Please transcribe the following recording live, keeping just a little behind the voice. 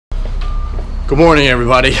Good morning,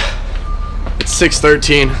 everybody. It's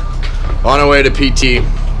 6:13, on our way to PT.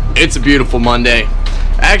 It's a beautiful Monday.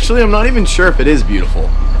 Actually, I'm not even sure if it is beautiful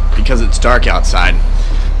because it's dark outside,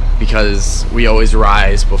 because we always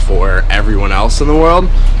rise before everyone else in the world.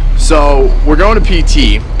 So we're going to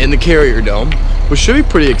PT in the Carrier Dome, which should be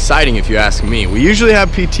pretty exciting if you ask me. We usually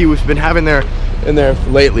have PT, we've been having in there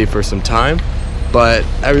lately for some time, but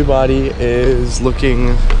everybody is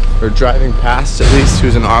looking or driving past, at least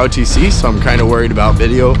who's in ROTC, so I'm kind of worried about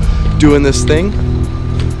video doing this thing.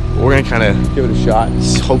 But we're gonna kind of give it a shot,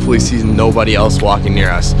 hopefully see nobody else walking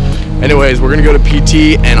near us. Anyways, we're gonna go to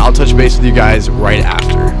PT and I'll touch base with you guys right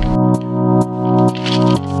after.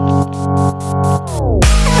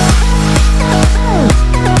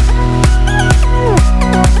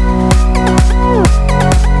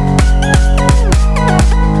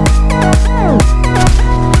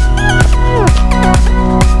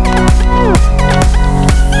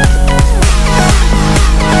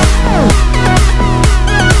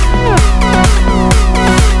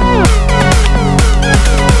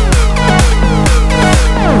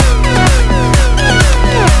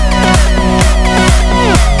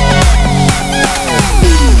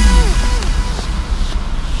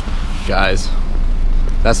 Guys,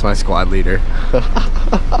 that's my squad leader.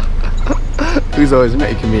 Who's always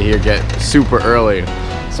making me here get super early.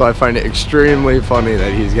 So I find it extremely funny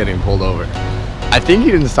that he's getting pulled over. I think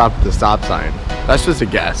he didn't stop at the stop sign. That's just a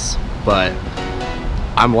guess, but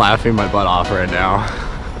I'm laughing my butt off right now.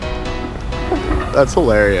 That's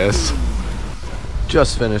hilarious.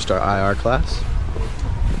 Just finished our IR class.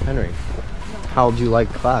 Henry, how did you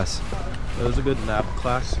like class? It was a good nap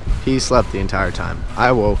class. He slept the entire time.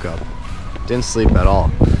 I woke up, didn't sleep at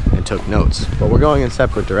all, and took notes. But we're going in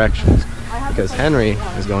separate directions because Henry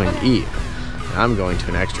is going to eat, and I'm going to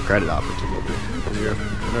an extra credit opportunity. You're a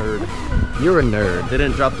nerd. You're a nerd.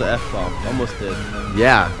 Didn't drop the F-bomb. Almost did.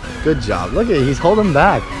 Yeah, good job. Look at it, he's holding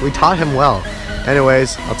back. We taught him well.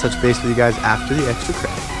 Anyways, I'll touch base with you guys after the extra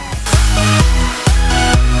credit.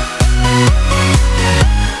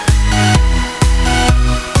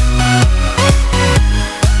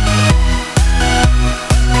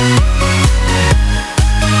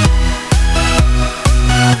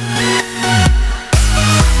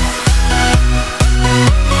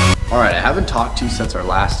 Alright, I haven't talked to you since our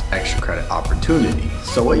last extra credit opportunity.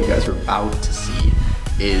 So what you guys are about to see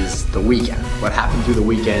is the weekend. What happened through the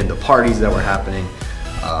weekend, the parties that were happening,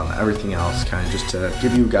 everything else, kind of just to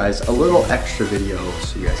give you guys a little extra video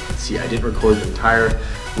so you guys can see. I didn't record the entire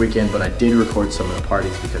weekend, but I did record some of the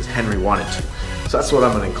parties because Henry wanted to. So that's what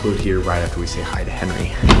I'm going to include here right after we say hi to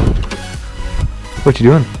Henry. What you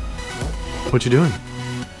doing? What you doing?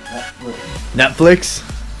 Netflix?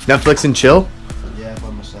 Netflix and chill? Yeah, by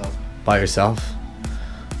myself. By yourself?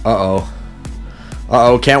 Uh-oh.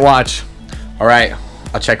 Uh-oh, can't watch. Alright,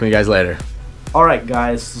 I'll check with you guys later. Alright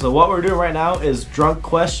guys, so what we're doing right now is drunk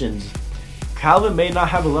questions. Calvin may not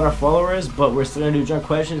have a lot of followers, but we're still gonna do drunk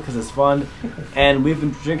questions because it's fun. And we've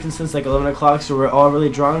been drinking since like 11 o'clock, so we're all really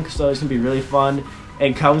drunk, so it's gonna be really fun.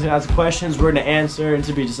 And Calvin's gonna ask questions, we're gonna answer, and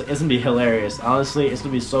it's gonna be hilarious. Honestly, it's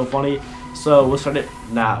gonna be so funny. So we'll start it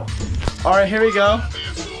now. Alright, here we go.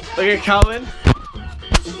 Look at Calvin.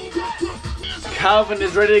 Calvin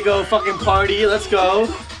is ready to go fucking party. Let's go.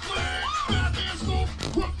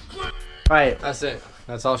 Alright. That's it.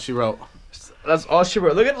 That's all she wrote. That's all she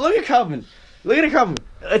wrote. Look at Calvin. Look at Calvin.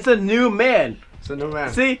 It's a new man. It's a new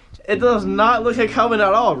man. See, it does not look like Calvin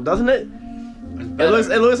at all, doesn't it? It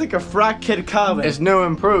looks like a frat kid Calvin. It's new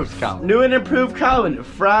and improved Calvin. New and improved Calvin.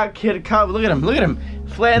 Frat kid Calvin. Look at him. Look at him.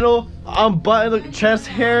 Flannel, unbuttoned, look, chest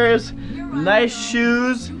hairs, nice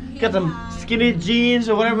shoes. Got some skinny jeans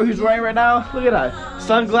or whatever he's wearing right now. Look at that.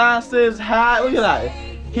 Sunglasses, hat. Look at that.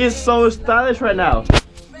 He is so stylish right now.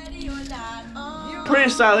 Pretty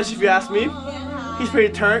stylish if you ask me. He's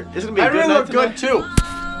pretty turned. It's gonna be a good night tonight. Look good too.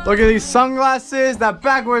 Look at these sunglasses, that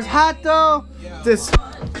backwards hat though. This I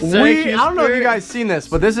don't know if you guys seen this,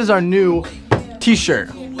 but this is our new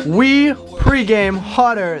t-shirt. We pregame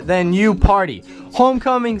hotter than you party.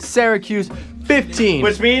 Homecoming Syracuse 15.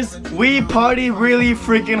 Which means we party really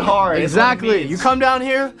freaking hard. Exactly. You come down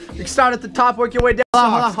here, you start at the top, work your way down.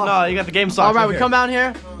 No, you got the game socks. Alright, we come down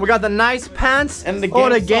here. We got the nice pants and the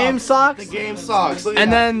game socks. The game socks.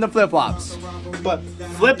 And then the flip-flops. But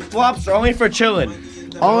flip-flops are only for chilling.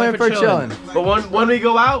 Only for chilling. But when we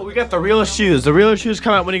go out, we got the real shoes. The real shoes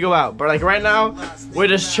come out when you go out. But like right now, we're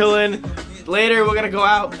just chilling. Later, we're gonna go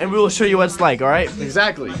out and we will show you what it's like, alright?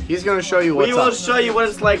 Exactly. He's gonna show you what's up. We will show you what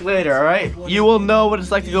it's like later, alright? You will know what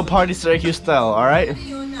it's like to go party Syracuse style, alright?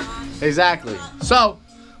 Exactly. So,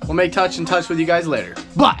 we'll make touch and touch with you guys later.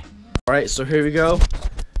 Bye! Alright, so here we go.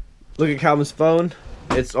 Look at Calvin's phone.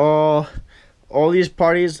 It's all these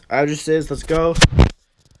parties, addresses. Let's go.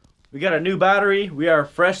 We got a new battery. We are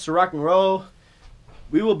fresh to rock and roll.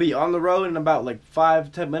 We will be on the road in about like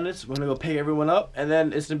 5-10 minutes. We're gonna go pick everyone up, and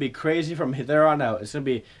then it's gonna be crazy from there on out. It's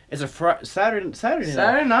a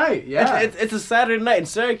Saturday night. Yeah. It's a Saturday night in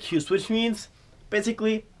Syracuse, which means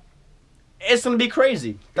basically it's gonna be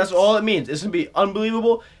crazy. That's all it means. It's gonna be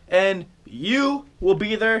unbelievable, and you will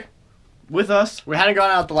be there with us. We hadn't gone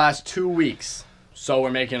out the last 2 weeks, so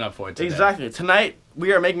we're making up for it today. Exactly. Tonight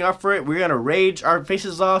we are making up for it. We're gonna rage our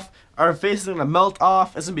faces off. Our faces are gonna melt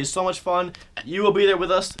off. It's gonna be so much fun. You will be there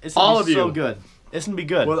with us. It's gonna be so good. It's gonna be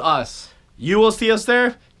good. With us. You will see us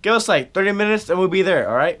there. Give us like 30 minutes and we'll be there,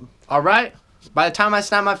 alright? Alright. By the time I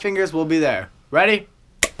snap my fingers, we'll be there. Ready?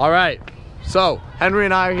 Alright. So, Henry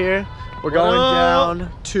and I are here. We're going down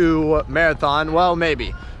to Marathon. Well,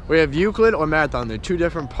 maybe. We have Euclid or Marathon. They're two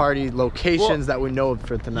different party locations that we know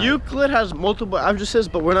for tonight. Euclid has multiple addresses,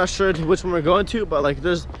 but we're not sure which one we're going to. But like,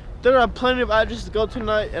 there are plenty of addresses to go to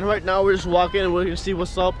tonight, and right now we're just walking and we're gonna see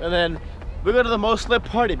what's up, and then we go to the most lit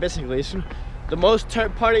party. Basically, so the most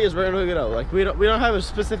turnt party is where we're gonna go. Like we don't have a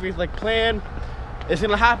specific like plan. It's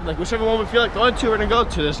gonna happen. Like whichever one we feel like going to, we're gonna go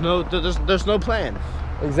to. There's no plan.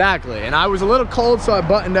 Exactly. And I was a little cold, so I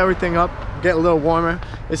buttoned everything up, get a little warmer.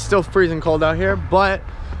 It's still freezing cold out here, but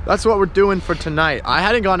that's what we're doing for tonight. I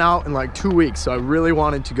hadn't gone out in like 2 weeks, so I really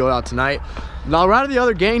wanted to go out tonight. Now, a lot of the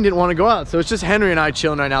other gang didn't want to go out, so it's just Henry and I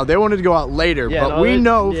chilling right now. They wanted to go out later, but we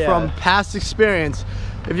know from past experience,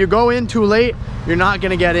 if you go in too late, you're not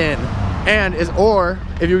gonna get in. Or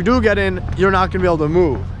if you do get in, you're not gonna be able to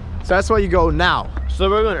move. So that's why you go now. So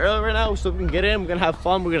we're going early right now, so we can get in. We're gonna have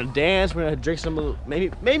fun. We're gonna dance. We're gonna drink some, maybe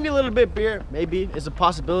a little bit of beer. Maybe it's a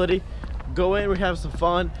possibility. Go in. We have some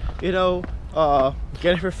fun. You know.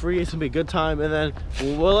 Get it for free. It's gonna be a good time, and then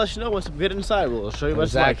we'll let you know once we get inside. We'll show you what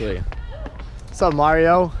it's like. What's up,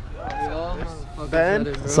 Mario? Ben?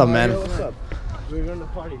 What's up, man? What's up? We're going to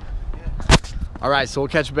party. All right, so we'll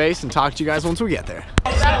catch base and talk to you guys once we get there.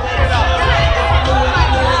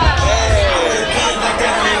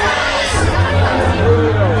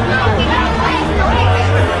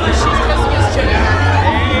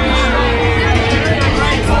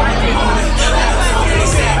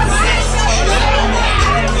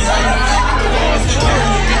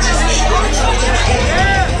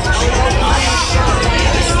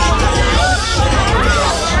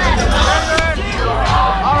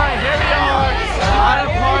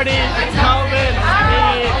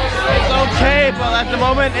 But at the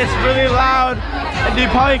moment it's really loud and you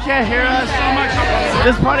probably can't hear us.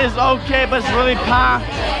 This party is okay, but it's really packed.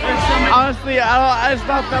 Honestly, it's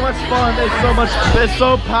not that much fun. It's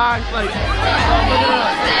so packed. Like, look at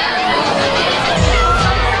us.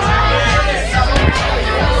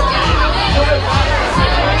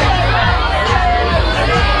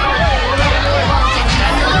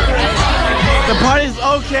 The party's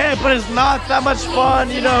okay, but it's not that much fun,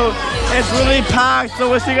 you know. It's really packed, so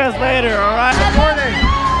we'll see you guys later, alright? Good morning.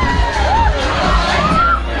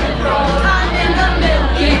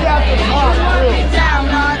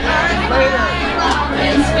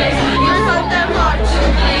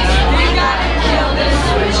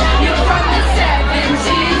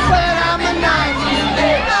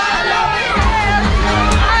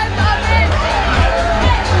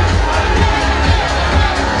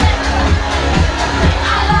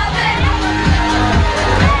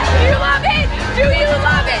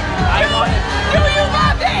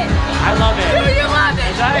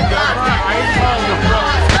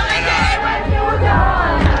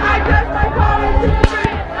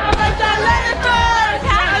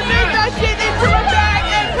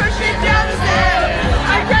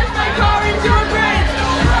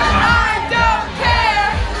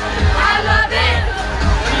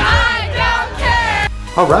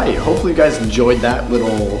 Alright, hopefully you guys enjoyed that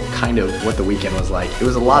little kind of what the weekend was like. It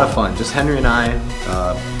was a lot of fun, just Henry and I,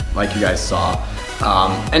 like you guys saw.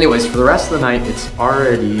 Anyways, for the rest of the night, it's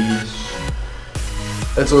already,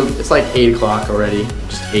 it's like 8 o'clock already,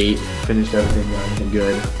 just 8, finished everything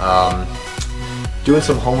good. Doing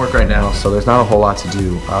some homework right now, so there's not a whole lot to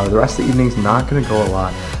do. The rest of the evening's not gonna go a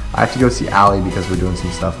lot. I have to go see Allie because we're doing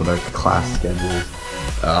some stuff with our class schedules.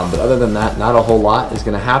 But other than that, not a whole lot is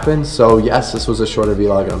gonna happen. So yes, this was a shorter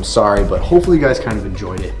vlog, and I'm sorry, but hopefully you guys kind of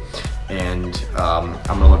enjoyed it. And I'm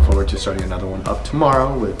gonna look forward to starting another one up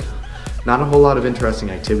tomorrow with not a whole lot of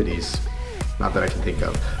interesting activities. Not that I can think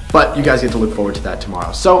of, but you guys get to look forward to that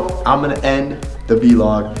tomorrow. So I'm gonna end the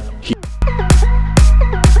vlog here.